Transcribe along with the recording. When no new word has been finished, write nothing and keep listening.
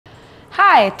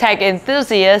Hi, tech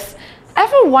enthusiasts!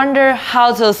 Ever wonder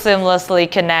how to seamlessly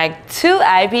connect two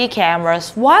IP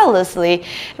cameras wirelessly,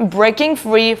 breaking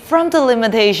free from the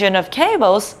limitation of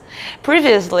cables?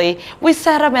 Previously, we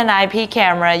set up an IP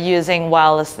camera using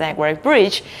wireless network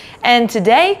bridge, and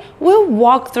today we'll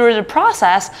walk through the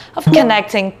process of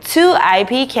connecting two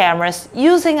IP cameras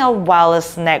using a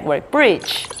wireless network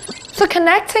bridge. So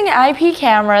connecting IP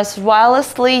cameras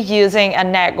wirelessly using a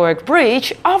network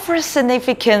bridge offers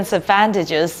significant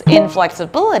advantages in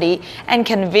flexibility and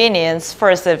convenience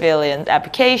for civilian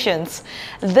applications.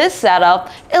 This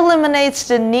setup eliminates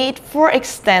the need for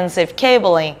extensive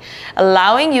cabling,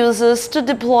 allowing users to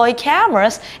deploy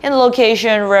cameras in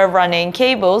locations where running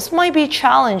cables might be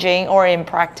challenging or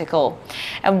impractical.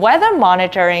 And whether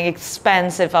monitoring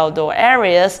expensive outdoor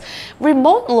areas,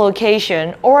 remote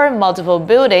location, or multiple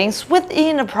buildings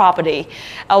within a property,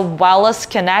 a wireless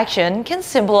connection can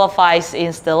simplify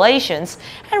installations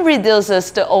and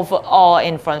reduces the overall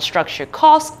infrastructure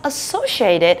costs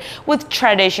associated with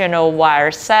traditional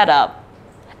wire setup.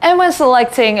 And when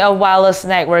selecting a wireless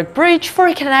network bridge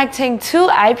for connecting two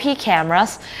IP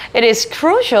cameras, it is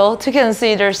crucial to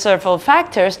consider several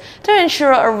factors to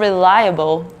ensure a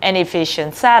reliable and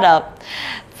efficient setup.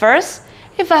 First,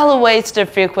 evaluate the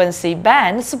frequency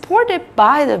band supported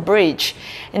by the bridge,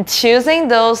 and choosing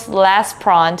those less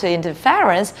prone to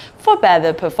interference for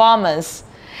better performance.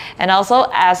 And also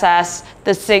assess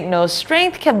the signal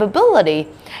strength capability,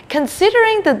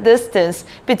 considering the distance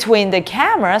between the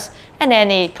cameras and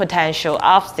any potential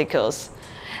obstacles.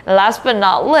 Last but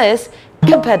not least,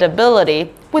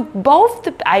 compatibility. With both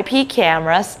the IP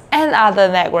cameras and other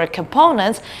network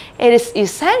components, it is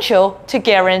essential to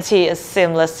guarantee a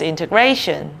seamless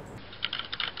integration.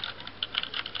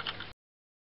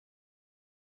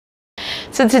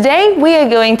 So today we are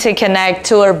going to connect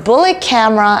to a bullet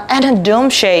camera and a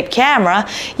dome-shaped camera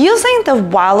using the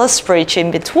wireless bridge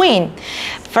in between.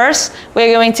 First,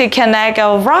 we're going to connect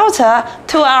our router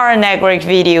to our network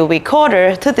video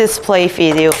recorder to display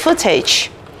video footage.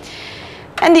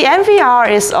 And the NVR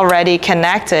is already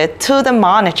connected to the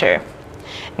monitor.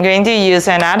 I'm going to use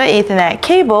another Ethernet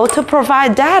cable to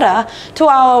provide data to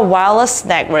our wireless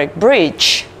network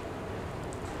bridge.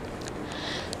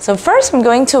 So first I'm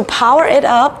going to power it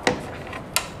up,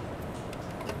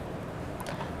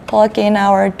 plug in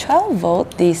our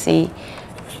 12-volt DC.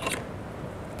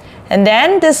 And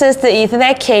then this is the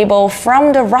Ethernet cable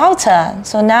from the router.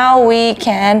 So now we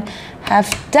can have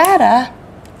data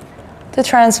to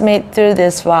transmit through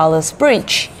this wireless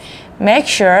bridge. Make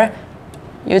sure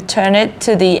you turn it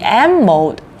to the M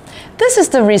mode. This is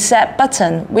the reset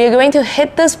button. We are going to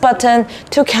hit this button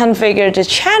to configure the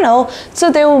channel so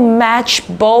they will match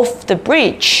both the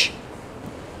bridge.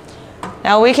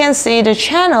 Now we can see the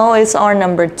channel is on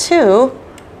number 2,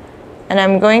 and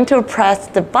I'm going to press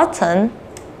the button.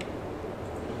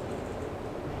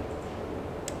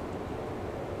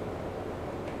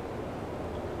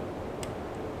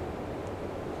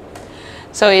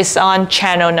 So it's on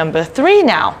channel number 3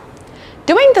 now.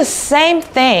 Doing the same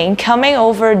thing, coming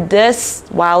over this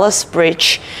wireless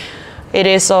bridge, it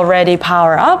is already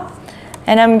powered up.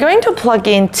 And I'm going to plug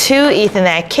in 2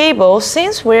 Ethernet cables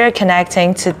since we're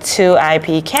connecting to 2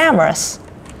 IP cameras.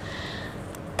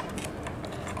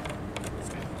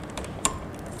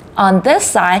 On this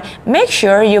side, make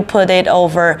sure you put it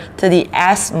over to the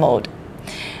S mode.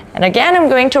 And again, I'm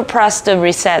going to press the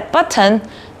reset button.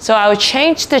 So I will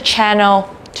change the channel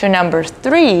to number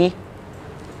 3.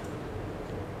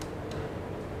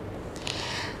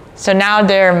 So now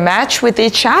they're matched with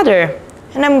each other.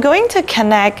 And I'm going to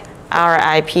connect our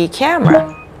IP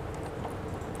camera.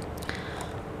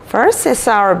 First is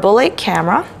our bullet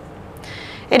camera.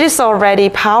 It is already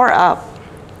powered up.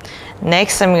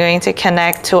 Next, I'm going to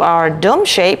connect to our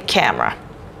dome-shaped camera.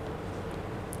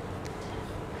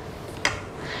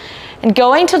 And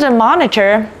going to the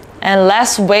monitor, and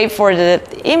let's wait for the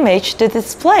image to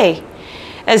display.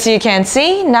 As you can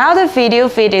see, now the video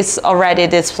feed is already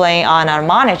displaying on our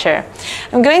monitor.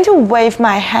 I'm going to wave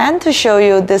my hand to show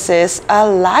you this is a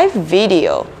live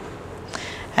video,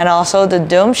 and also the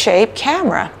dome-shaped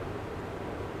camera.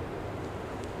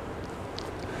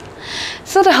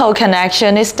 So the whole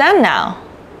connection is done now.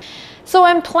 So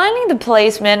when planning the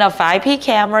placement of IP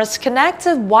cameras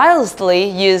connected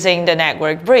wirelessly using the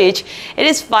network bridge, it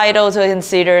is vital to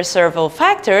consider several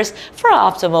factors for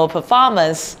optimal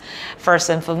performance. First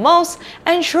and foremost,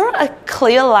 ensure a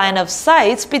clear line of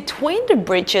sight between the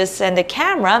bridges and the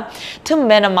camera to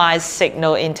minimize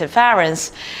signal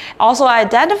interference. Also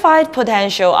identify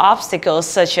potential obstacles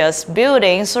such as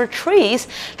buildings or trees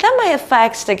that may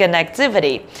affect the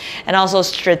connectivity, and also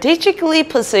strategically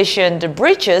position the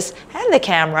bridges and the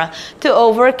camera to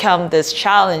overcome these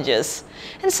challenges.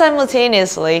 And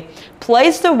simultaneously,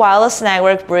 place the wireless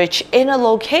network bridge in a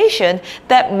location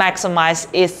that maximizes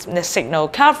its signal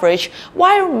coverage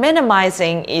while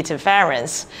minimizing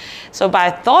interference. So by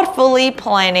thoughtfully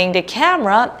planning the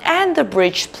camera and the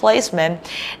bridge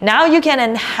placement, now you can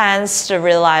enhance the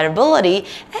reliability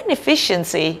and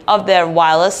efficiency of their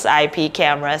wireless IP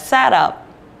camera setup.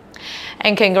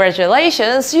 And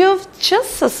congratulations, you've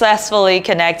just successfully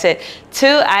connected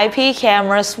 2 IP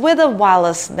cameras with a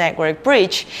wireless network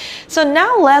bridge. So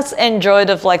now let's enjoy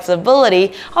the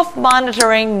flexibility of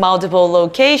monitoring multiple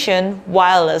locations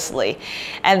wirelessly.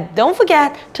 And don't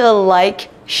forget to like,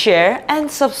 share,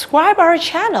 and subscribe our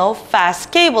channel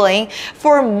Fast Cabling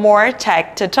for more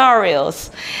tech tutorials.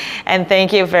 And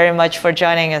thank you very much for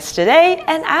joining us today,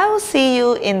 and I will see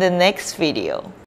you in the next video.